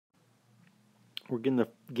we're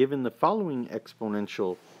given the following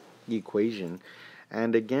exponential equation,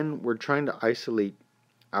 and again we're trying to isolate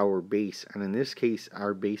our base, and in this case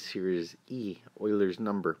our base here is e, Euler's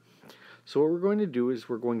number. So what we're going to do is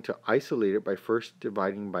we're going to isolate it by first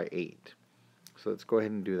dividing by 8. So let's go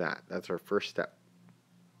ahead and do that. That's our first step.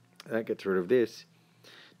 That gets rid of this.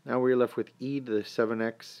 Now we're left with e to the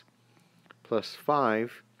 7x plus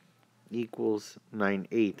 5 equals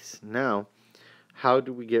 9/8. Now, how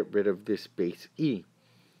do we get rid of this base e?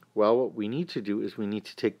 Well, what we need to do is we need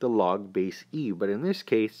to take the log base e, but in this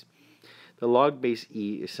case, the log base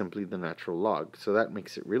e is simply the natural log. So that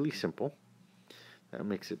makes it really simple. That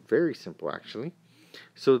makes it very simple, actually.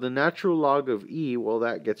 So the natural log of e, well,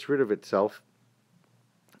 that gets rid of itself,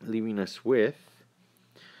 leaving us with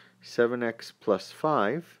 7x plus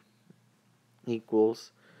 5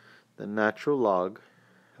 equals the natural log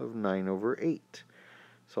of 9/8.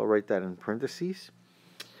 So I'll write that in parentheses.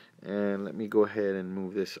 And let me go ahead and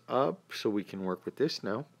move this up so we can work with this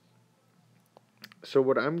now. So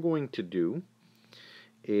what I'm going to do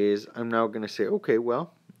is I'm now going to say, okay,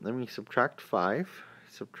 well, let me subtract 5.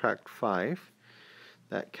 Subtract 5.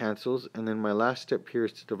 That cancels. And then my last step here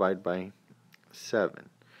is to divide by 7.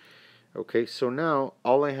 Okay, so now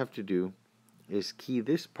all I have to do is key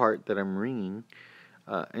this part that I'm ringing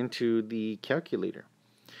into the calculator.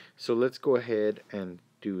 So let's go ahead and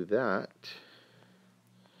do that.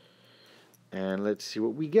 And let's see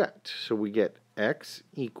what we get. So we get x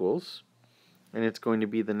equals, and it's going to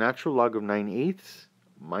be the natural log of 9/8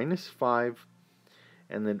 minus 5,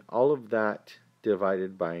 and then all of that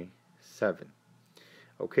divided by 7.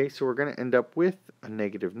 Okay, so we're going to end up with a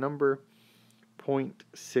negative number,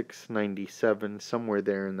 0.697, somewhere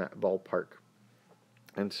there in that ballpark.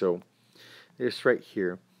 And so this right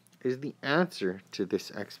here is the answer to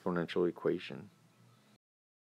this exponential equation.